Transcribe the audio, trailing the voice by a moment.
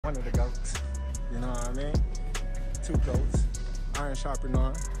one of the GOATs. You know what I mean? Two GOATs. Iron sharpened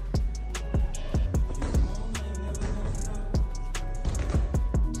iron.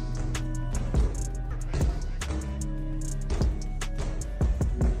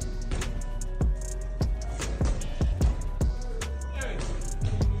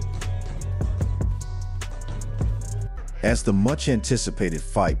 As the much-anticipated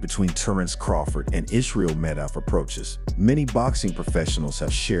fight between Terence Crawford and Israel Madov approaches, many boxing professionals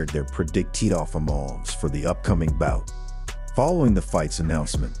have shared their predicted outcomes for the upcoming bout. Following the fight's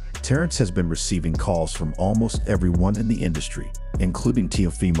announcement, Terence has been receiving calls from almost everyone in the industry, including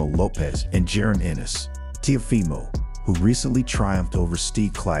Teofimo Lopez and Jaron Ennis. Teofimo, who recently triumphed over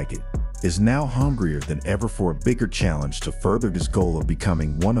Steve Claggett, is now hungrier than ever for a bigger challenge to further his goal of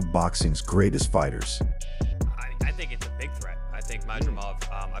becoming one of boxing's greatest fighters. I think it's a big threat. I think Madrimov,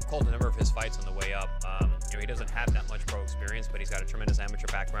 I've called a number of his fights on the way up. He doesn't have that much pro experience, but he's got a tremendous amateur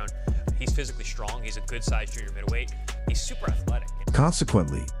background. He's physically strong. He's a good-sized junior middleweight. He's super athletic.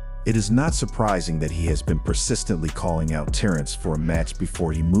 Consequently, it is not surprising that he has been persistently calling out Terence for a match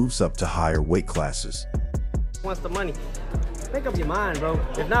before he moves up to higher weight classes. Wants the money. Make up your mind, bro.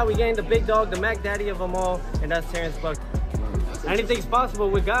 If not, we gain the big dog, the Mac Daddy of them all, and that's Terence Buck. Anything's possible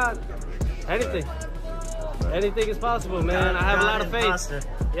with God. Anything. Anything is possible, man. I have a lot of faith.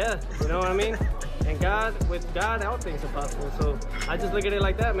 Yeah, you know what I mean? And with God, all things are possible. So I just look at it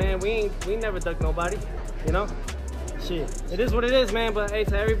like that, man. We never duck nobody, you know? Shit. It is what it is, man. But hey,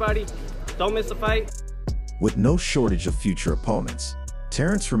 to everybody, don't miss the fight. With no shortage of future opponents,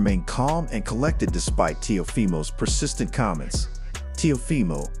 Terence remained calm and collected despite Teofimo's persistent comments.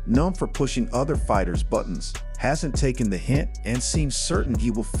 Teofimo, known for pushing other fighters' buttons, hasn't taken the hint and seems certain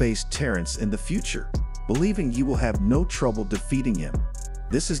he will face Terence in the future, believing he will have no trouble defeating him.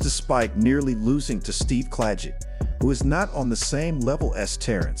 This is despite nearly losing to Steve Claggett, who is not on the same level as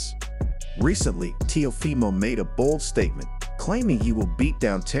Terence. Recently, Teofimo made a bold statement, claiming he will beat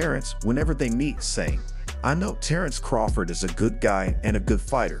down Terence whenever they meet, saying, "I know Terence Crawford is a good guy and a good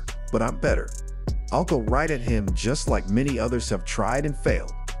fighter, but I'm better. I'll go right at him just like many others have tried and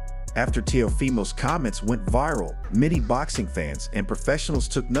failed." After Teofimo's comments went viral, many boxing fans and professionals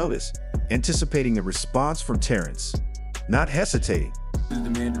took notice, anticipating a response from Terence. Not hesitating. This is the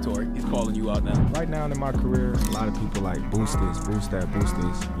mandatory. He's calling you out now. Right now in my career, a lot of people like boost this, boost that, boost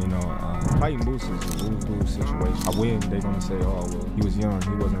this. You know, fighting boost is a lose-lose situation. I win, they're gonna say, oh, well, he was young,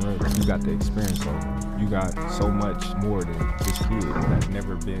 he wasn't ready. You got the experience, so you got so much more than this kid that's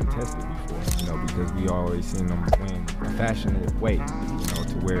never been tested before. You know, because we always seen him win a fashionable way, you know,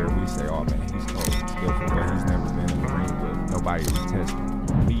 to where we say, oh man, he's cold, he's skillful, but he's never been in the ring with nobody to test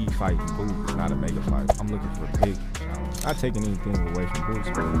him. Me fighting Boots, not a mega fight. I'm looking for big challenge. Not taking anything away from Boots,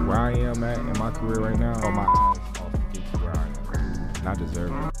 but where I am at in my career right now, all my eyes off to get to where I am. And I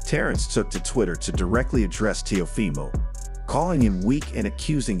deserve it. Terence took to Twitter to directly address Teofimo, calling him weak and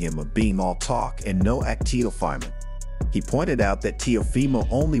accusing him of being all talk and no actito fighting. He pointed out that Teofimo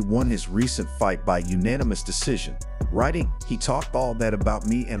only won his recent fight by unanimous decision, writing, "He talked all that about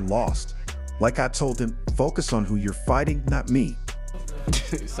me and lost. Like I told him, focus on who you're fighting, not me."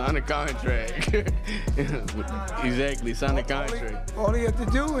 Sign a contract. Exactly, sign a contract. All he had to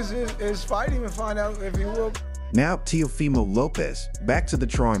do is fight him and find out if he will. Now Teofimo Lopez, back to the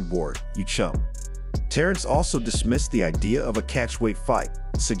drawing board, you chump. Terence also dismissed the idea of a catchweight fight,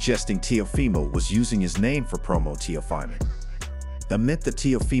 suggesting Teofimo was using his name for promo Teofimo. Amid the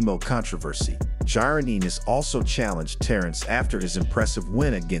Teofimo controversy, Jaron Ennis also challenged Terence after his impressive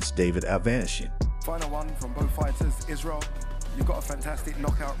win against David Avanesyan. Final one from both fighters. Israel, you've got a fantastic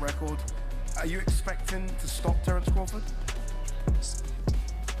knockout record. Are you expecting to stop Terence Crawford?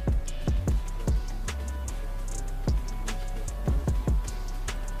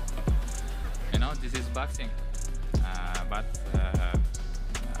 You know, this is boxing, but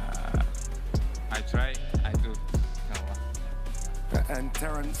I try, I do. And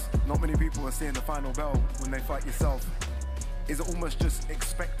Terence, not many people are seeing the final bell when they fight yourself. Is it almost just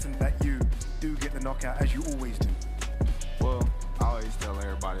expecting that you do get the knockout as you always do? Well, I always tell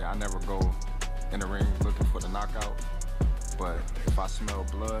everybody I never go in the ring looking for the knockout, but if I smell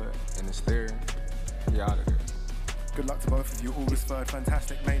blood and it's there, you're out of there. Good luck to both of you. August 3rd,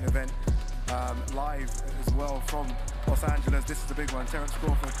 fantastic main event. Live as well from Los Angeles. This is the big one. Terence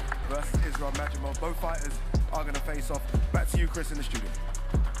Crawford versus Israel Madrimov. Both fighters are going to face off. Back to you, Chris, in the studio.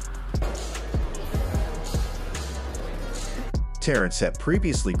 Terence had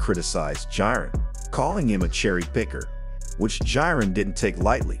previously criticized Jaron, calling him a cherry picker, which Jaron didn't take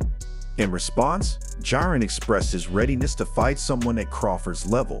lightly. In response, Jaron expressed his readiness to fight someone at Crawford's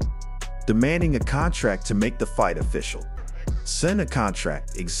level, demanding a contract to make the fight official. Send a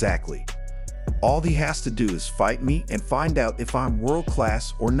contract, exactly. All he has to do is fight me and find out if I'm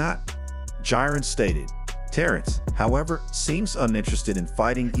world-class or not, Jiren stated. Terence, however, seems uninterested in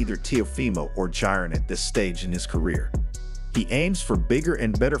fighting either Teofimo or Jiren at this stage in his career. He aims for bigger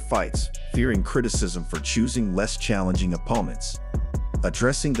and better fights, fearing criticism for choosing less challenging opponents.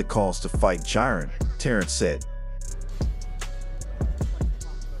 Addressing the calls to fight Jiren, Terence said,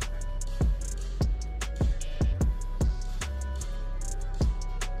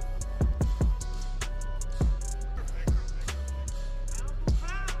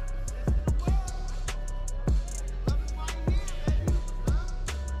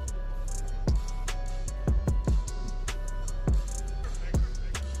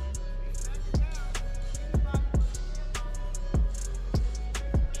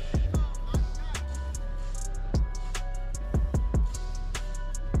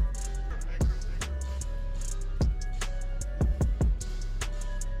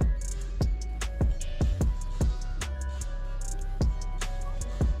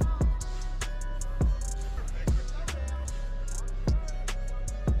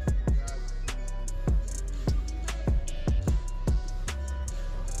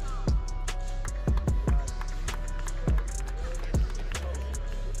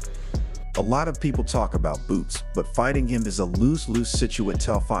 "A lot of people talk about Boots, but fighting him is a lose-lose situation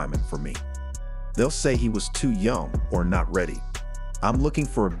for me. They'll say he was too young or not ready. I'm looking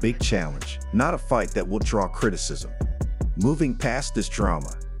for a big challenge, not a fight that will draw criticism." Moving past this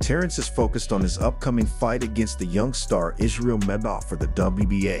drama, Terence is focused on his upcoming fight against the young star Israel Medov for the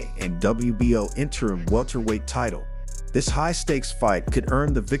WBA and WBO interim welterweight title. This high-stakes fight could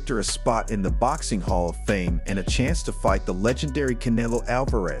earn the victor a spot in the Boxing Hall of Fame and a chance to fight the legendary Canelo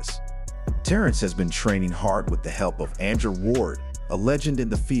Alvarez. Terence has been training hard with the help of AndreWard, a legend in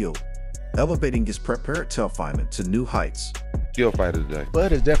the field, elevating his preparation to new heights. Skill fighter today.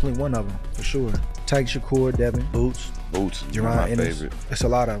 Bud is definitely one of them, for sure. Tyke Shakur, Devin, Boots, my favorite. It's a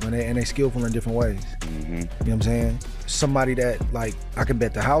lot of them, and they skillful in different ways. You know what I'm saying? Somebody that, like, I can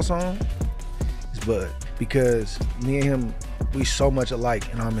bet the house on is Bud, because me and him, we so much alike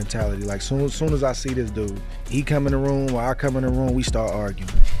in our mentality. Like, soon as I see this dude, he come in the room or I come in the room, we start arguing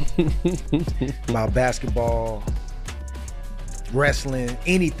about basketball, wrestling,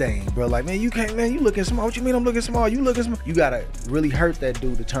 anything, bro. Like, man, you can't, man, you looking small. What you mean I'm looking small? You looking small. You gotta really hurt that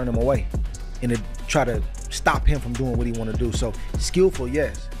dude to turn him away and to try to stop him from doing what he want to do. So skillful,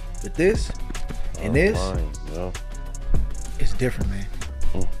 yes, but this and this, it's different,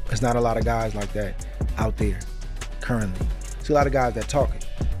 man. There's not a lot of guys like that out there currently. There's a lot of guys that talk it,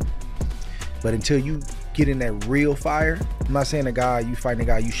 but until you get in that real fire, I'm not saying a guy, you fighting a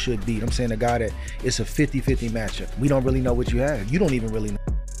guy you should beat. I'm saying a guy that it's a 50-50 matchup. We don't really know what you have. You don't even really know.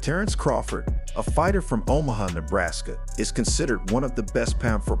 Terence Crawford, a fighter from Omaha, Nebraska, is considered one of the best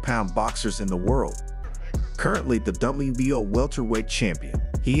pound-for-pound boxers in the world. Currently the WBO welterweight champion,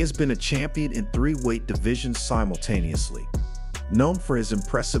 he has been a champion in 3 weight divisions simultaneously. Known for his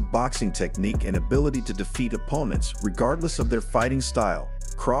impressive boxing technique and ability to defeat opponents regardless of their fighting style,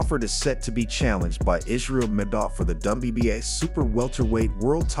 Crawford is set to be challenged by Israel Medov for the WBA Super Welterweight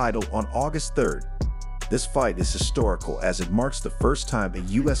World title on August 3rd. This fight is historical as it marks the first time a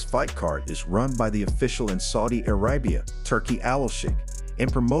U.S. fight card is run by the official in Saudi Arabia, Turkey Al-Sheikh,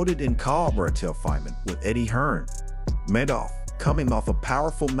 and promoted in collaborative with Eddie Hearn. Medov, coming off a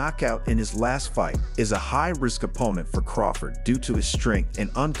powerful knockout in his last fight, is a high-risk opponent for Crawford due to his strength and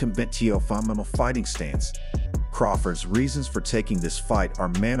unconventional fighting stance. Crawford's reasons for taking this fight are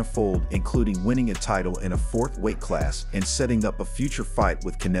manifold, including winning a title in a 4th weight class and setting up a future fight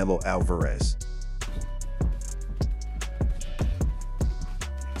with Canelo Alvarez.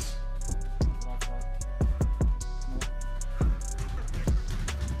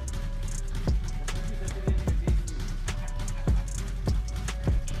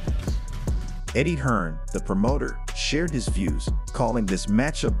 Eddie Hearn, the promoter, shared his views, calling this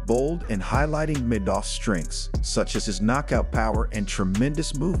matchup bold and highlighting Medov's strengths, such as his knockout power and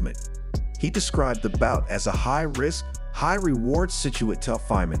tremendous movement. He described the bout as a high-risk, high-reward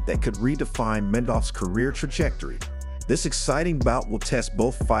situation that could redefine Medov's career trajectory. This exciting bout will test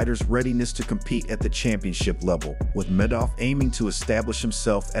both fighters' readiness to compete at the championship level, with Medov aiming to establish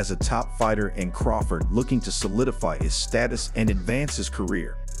himself as a top fighter and Crawford looking to solidify his status and advance his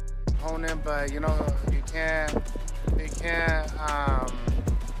career. Opponent, but you know, you can't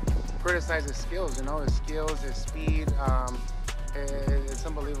criticize his skills. You know, his skills, his speed, it's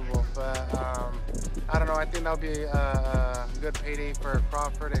unbelievable. But I don't know. I think that'll be a good payday for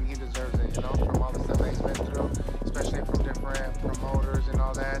Crawford, and he deserves it. You know, from all the stuff that he's been through, especially from different promoters and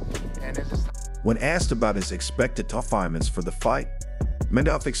all that. And it's just When asked about his expected refinements for the fight,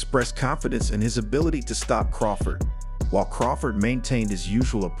 Madoff expressed confidence in his ability to stop Crawford, while Crawford maintained his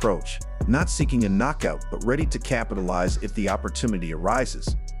usual approach, not seeking a knockout but ready to capitalize if the opportunity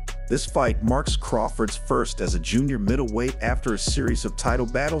arises. This fight marks Crawford's first as a junior middleweight after a series of title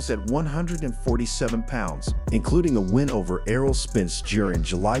battles at 147 pounds, including a win over Errol Spence Jr. in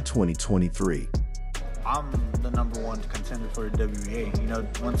July 2023. I'm the #1 contender for the WBA. You know,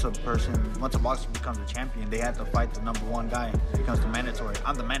 once a boxer becomes a champion, they have to fight the #1 guy. It becomes the mandatory.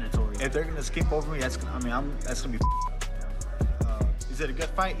 I'm the mandatory. If they're gonna skip over me, that's gonna be. Is it a good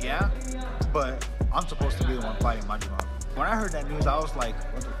fight? Yeah, but I'm supposed to be the one fighting Majimov. When I heard that news, I was like,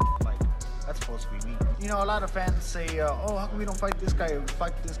 what the like, that's supposed to be me. You know, a lot of fans say, oh, how come we don't fight this guy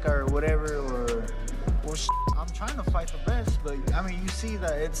or whatever, or well, I'm trying to fight the best, but I mean, you see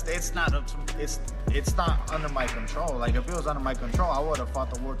that it's not up to, it's not under my control. Like, if it was under my control, I would have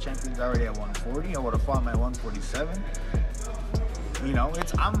fought the world champions already at 140. I would have fought him at 147. You know,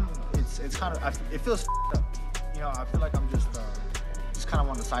 it's kind of, it feels up. You know, I feel like I'm just kind of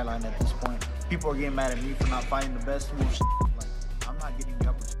on the sideline at this point. People are getting mad at me for not fighting the best. Like, I'm not getting the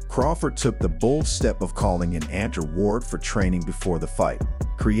opportunity. Crawford took the bold step of calling in AndreWard for training before the fight,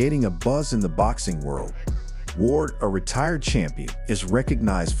 creating a buzz in the boxing world. Ward, a retired champion, is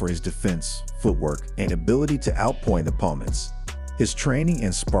recognized for his defense, footwork, and ability to outpoint opponents. His training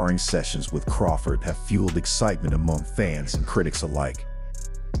and sparring sessions with Crawford have fueled excitement among fans and critics alike.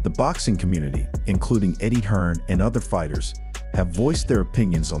 The boxing community, including Eddie Hearn and other fighters, have voiced their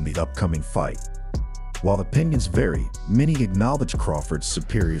opinions on the upcoming fight. While opinions vary, many acknowledge Crawford's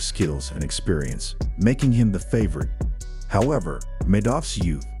superior skills and experience, making him the favorite. However, Madoff's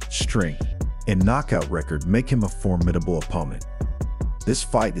youth, strength, and knockout record make him a formidable opponent. This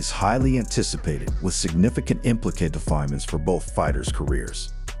fight is highly anticipated, with significant implications for both fighters'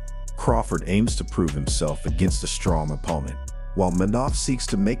 careers. Crawford aims to prove himself against a strong opponent, while Madoff seeks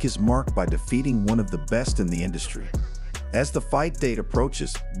to make his mark by defeating one of the best in the industry. As the fight date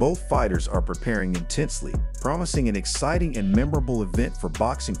approaches, both fighters are preparing intensely, promising an exciting and memorable event for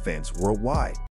boxing fans worldwide.